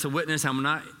 and that's a witness. I'm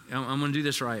going to do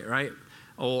this right?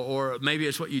 Or maybe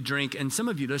it's what you drink. And some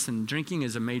of you, listen, drinking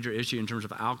is a major issue in terms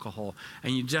of alcohol,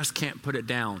 and you just can't put it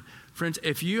down. Friends,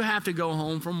 if you have to go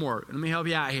home from work, let me help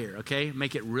you out here, okay?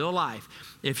 Make it real life.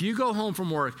 If you go home from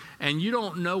work and you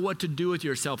don't know what to do with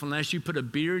yourself unless you put a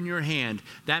beer in your hand,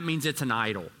 that means it's an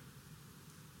idol.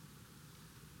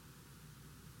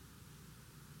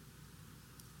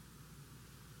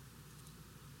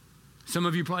 Some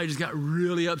of you probably just got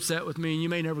really upset with me, and you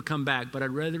may never come back, but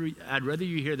I'd rather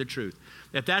you hear the truth.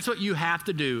 If that's what you have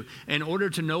to do in order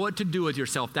to know what to do with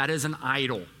yourself, that is an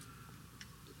idol.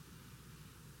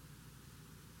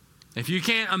 If you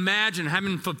can't imagine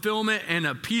having fulfillment and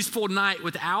a peaceful night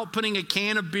without putting a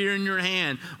can of beer in your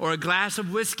hand or a glass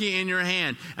of whiskey in your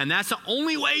hand, and that's the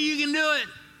only way you can do it,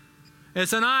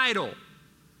 it's an idol.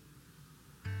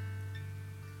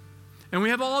 And we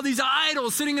have all these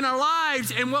idols sitting in our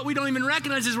lives, and what we don't even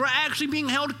recognize is we're actually being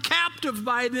held captive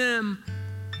by them.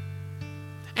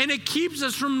 And it keeps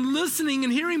us from listening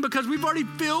and hearing because we've already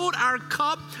filled our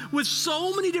cup with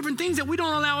so many different things that we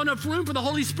don't allow enough room for the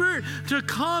Holy Spirit to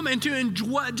come and to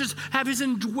just have his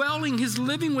indwelling, his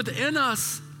living within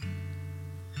us.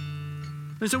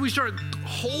 And so we start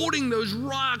holding those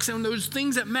rocks and those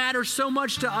things that matter so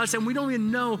much to us, and we don't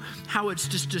even know how it's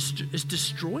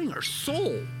destroying our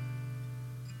soul.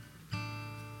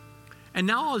 And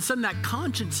now all of a sudden that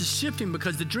conscience is shifting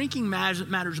because the drinking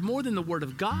matters more than the Word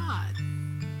of God.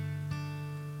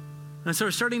 And so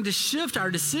we're starting to shift our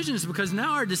decisions because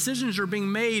now our decisions are being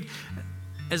made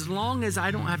as long as I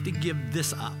don't have to give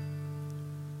this up.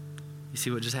 You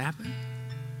see what just happened?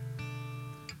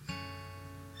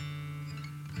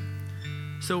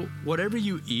 So whatever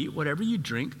you eat, whatever you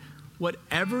drink,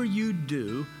 whatever you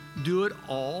do, do it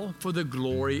all for the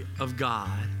glory of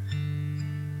God.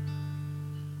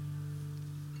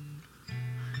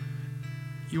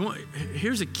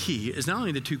 Here's a key. It's not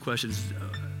only the 2 questions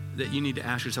that you need to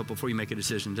ask yourself before you make a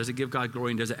decision. Does it give God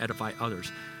glory and does it edify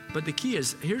others? But the key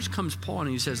is, here comes Paul and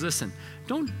he says, listen,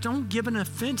 don't give an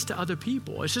offense to other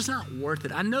people. It's just not worth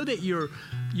it. I know that you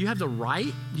have the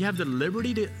right, you have the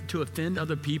liberty to offend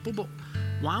other people, but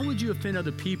why would you offend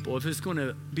other people if it's going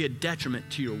to be a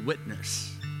detriment to your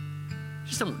witness?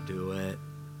 Just don't do it.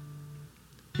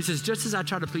 He says, just as I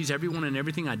try to please everyone in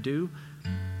everything I do,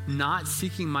 not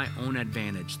seeking my own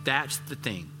advantage. That's the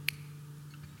thing.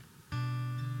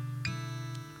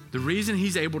 The reason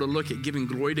he's able to look at giving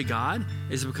glory to God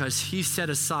is because he set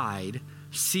aside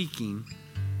seeking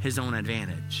his own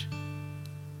advantage.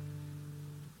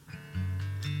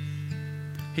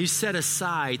 He set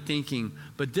aside thinking,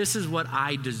 but this is what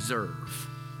I deserve.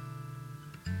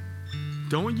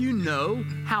 Don't you know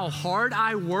how hard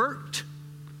I worked?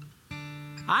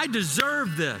 I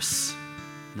deserve this.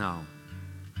 No.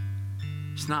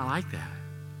 It's not like that.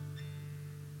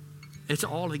 It's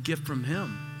all a gift from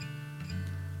him.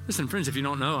 Listen, friends, if you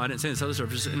don't know, I didn't say this other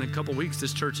service, in a couple weeks,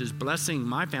 this church is blessing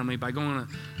my family by going on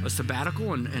a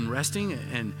sabbatical and resting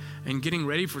and getting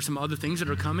ready for some other things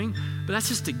that are coming. But that's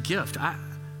just a gift. I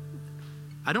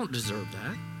don't deserve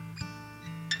that.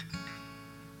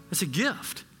 It's a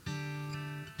gift.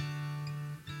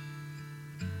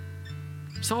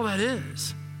 That's all that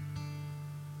is.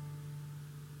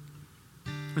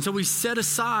 And so we set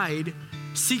aside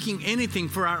seeking anything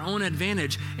for our own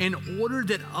advantage in order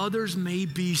that others may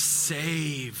be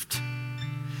saved.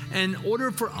 In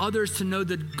order for others to know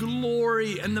the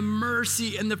glory and the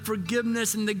mercy and the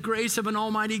forgiveness and the grace of an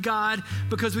almighty God,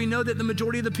 because we know that the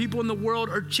majority of the people in the world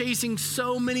are chasing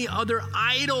so many other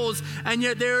idols, and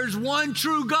yet there's one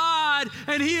true God,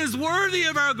 and he is worthy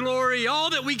of our glory, all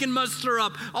that we can muster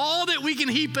up, all that we can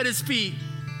heap at his feet.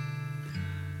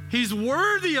 He's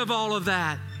worthy of all of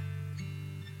that.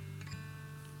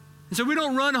 And so we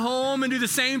don't run home and do the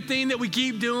same thing that we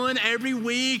keep doing every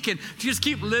week and just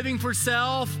keep living for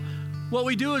self. What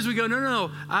we do is we go, no,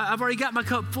 I've already got my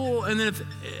cup full. And then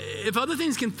if other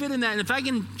things can fit in that, and if I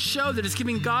can show that it's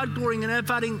giving God glory and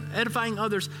edifying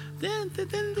others, then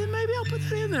maybe I'll put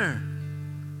that in there.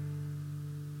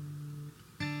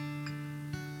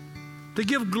 To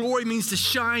give glory means to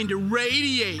shine, to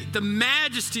radiate the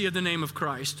majesty of the name of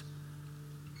Christ.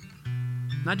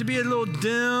 Not to be a little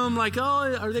dim, like,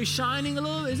 oh, are they shining a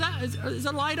little? Is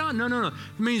that light on? No. It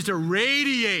means to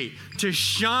radiate, to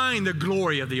shine the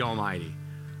glory of the Almighty.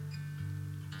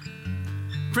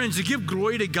 Friends, to give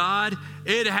glory to God,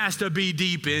 it has to be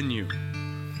deep in you.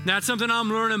 That's something I'm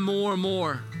learning more and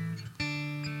more.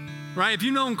 Right? If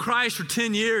you've known Christ for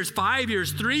 10 years, 5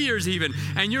 years, 3 years even,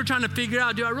 and you're trying to figure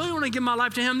out, do I really want to give my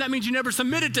life to Him? That means you never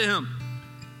submitted to Him.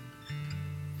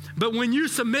 But when you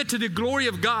submit to the glory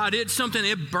of God, it's something,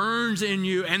 it burns in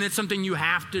you, and it's something you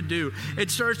have to do.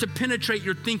 It starts to penetrate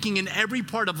your thinking in every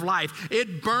part of life.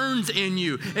 It burns in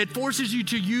you. It forces you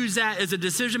to use that as a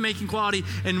decision-making quality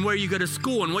in where you go to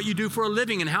school and what you do for a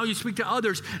living and how you speak to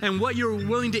others and what you're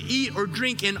willing to eat or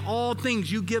drink. In all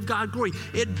things, you give God glory.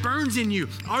 It burns in you.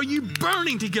 Are you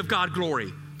burning to give God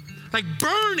glory? Like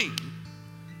burning.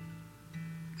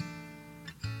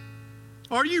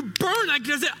 Are you burned? Like,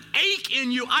 does it ache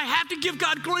in you? I have to give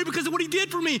God glory because of what He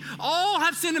did for me. All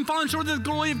have sinned and fallen short of the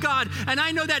glory of God. And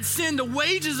I know that sin, the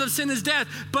wages of sin is death,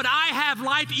 but I have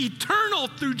life eternal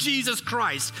through Jesus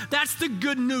Christ. That's the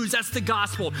good news. That's the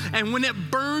gospel. And when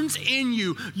it burns in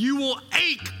you, you will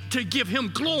ache to give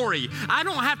Him glory. I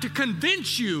don't have to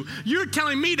convince you. You're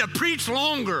telling me to preach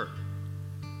longer.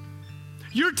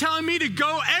 You're telling me to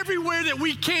go everywhere that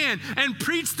we can and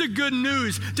preach the good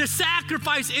news, to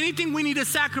sacrifice anything we need to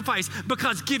sacrifice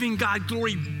because giving God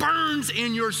glory burns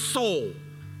in your soul.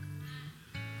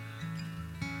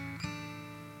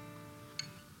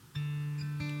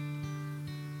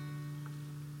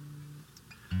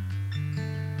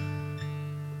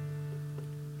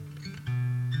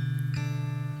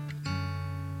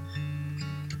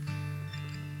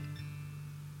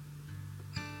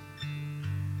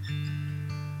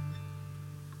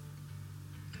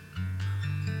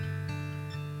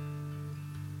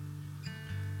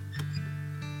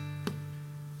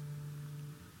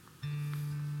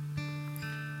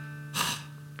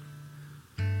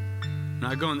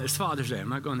 I'm not going there. It's Father's Day. I'm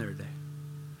not going there today.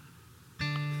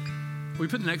 We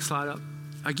put the next slide up.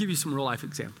 I'll give you some real life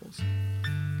examples.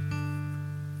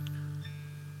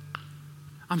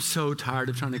 I'm so tired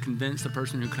of trying to convince the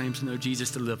person who claims to know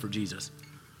Jesus to live for Jesus.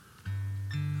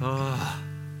 Am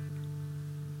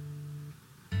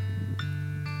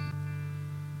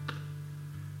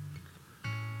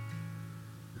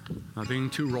I being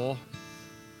too raw?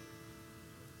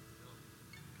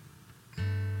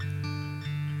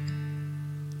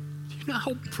 You know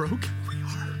how broken we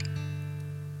are.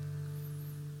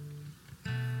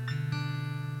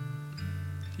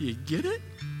 Do you get it?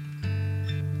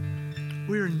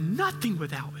 We're nothing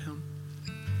without Him.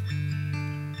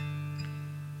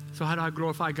 So how do I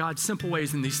glorify God? Simple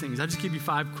ways in these things. I'll just give you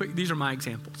 5 quick. These are my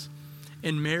examples.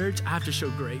 In marriage, I have to show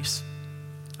grace.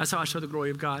 That's how I show the glory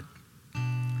of God.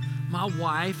 My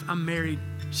wife, I'm married.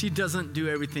 She doesn't do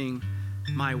everything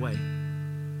my way.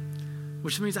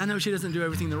 Which means I know she doesn't do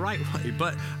everything the right way,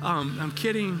 but I'm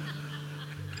kidding.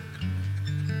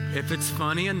 If it's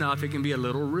funny enough, it can be a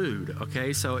little rude,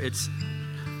 okay? So it's,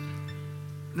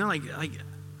 no, like,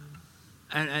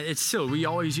 and it's still, we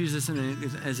always use this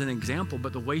as an example,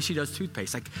 but the way she does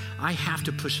toothpaste, like, I have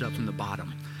to push it up from the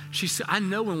bottom. I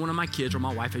know when one of my kids or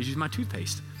my wife has used my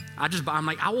toothpaste. I'm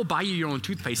like, I will buy you your own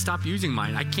toothpaste. Stop using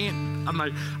mine. I can't,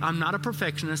 I'm not a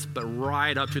perfectionist, but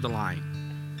right up to the line.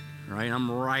 Right?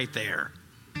 I'm right there.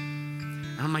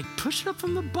 And I'm like, push it up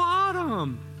from the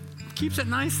bottom. Keeps it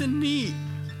nice and neat.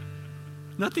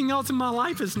 Nothing else in my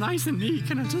life is nice and neat.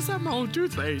 Can I just have my own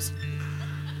toothpaste?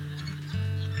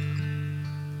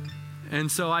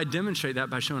 And so I demonstrate that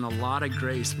by showing a lot of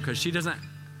grace because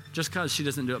just because she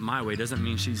doesn't do it my way doesn't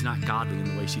mean she's not godly in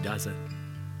the way she does it.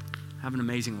 I have an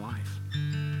amazing wife.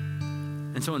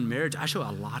 And so in marriage, I show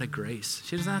a lot of grace.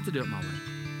 She doesn't have to do it my way.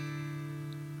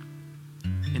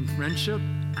 In friendship,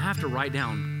 I have to write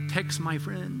down, text my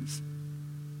friends.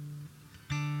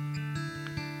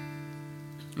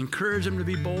 Encourage them to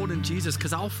be bold in Jesus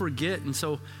because I'll forget. And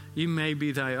so you may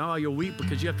be like, oh, you're weak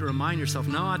because you have to remind yourself.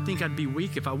 No, I think I'd be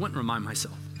weak if I wouldn't remind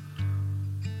myself.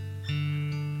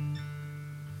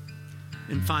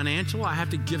 In financial, I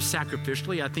have to give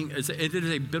sacrificially. I think it is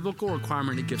a biblical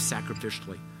requirement to give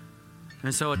sacrificially.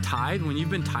 And so a tithe, when you've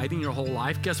been tithing your whole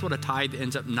life, guess what a tithe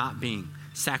ends up not being?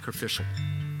 Sacrificial.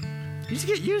 You just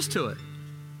get used to it.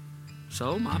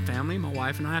 So my family, my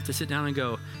wife, and I have to sit down and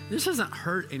go, this doesn't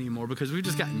hurt anymore because we've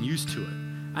just gotten used to it.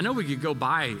 I know we could go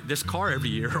buy this car every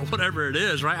year or whatever it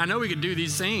is, right? I know we could do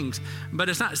these things, but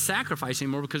it's not sacrifice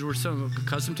anymore because we're so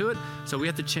accustomed to it. So we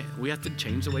have to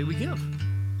change the way we give.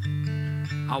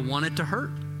 I want it to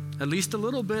hurt, at least a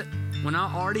little bit, when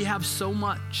I already have so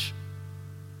much.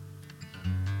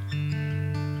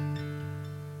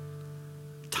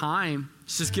 Time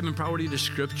is just giving priority to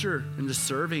Scripture and to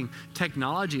serving.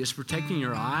 Technology is protecting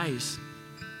your eyes.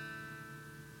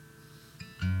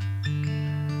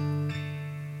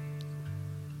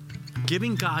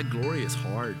 Giving God glory is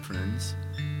hard, friends.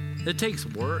 It takes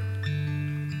work.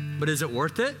 But is it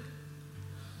worth it?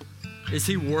 Is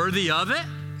he worthy of it?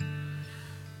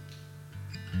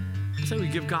 I say we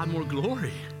give God more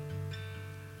glory.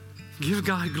 Give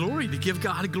God glory, to give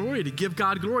God glory, to give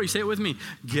God glory. Say it with me.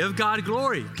 Give God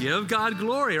glory. Give God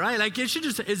glory, right? Like it should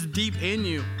just, it's deep in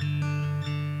you.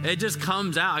 It just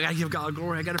comes out. I got to give God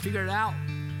glory. I got to figure it out.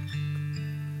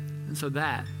 And so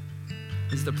that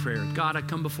is the prayer. God, I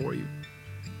come before you.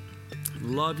 I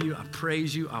love you. I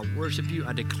praise you. I worship you.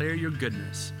 I declare your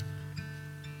goodness.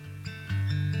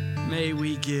 May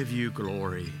we give you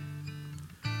glory.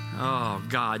 Oh,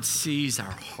 God, seize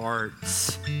our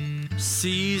hearts.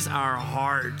 Seize our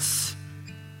hearts.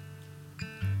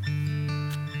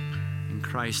 In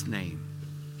Christ's name.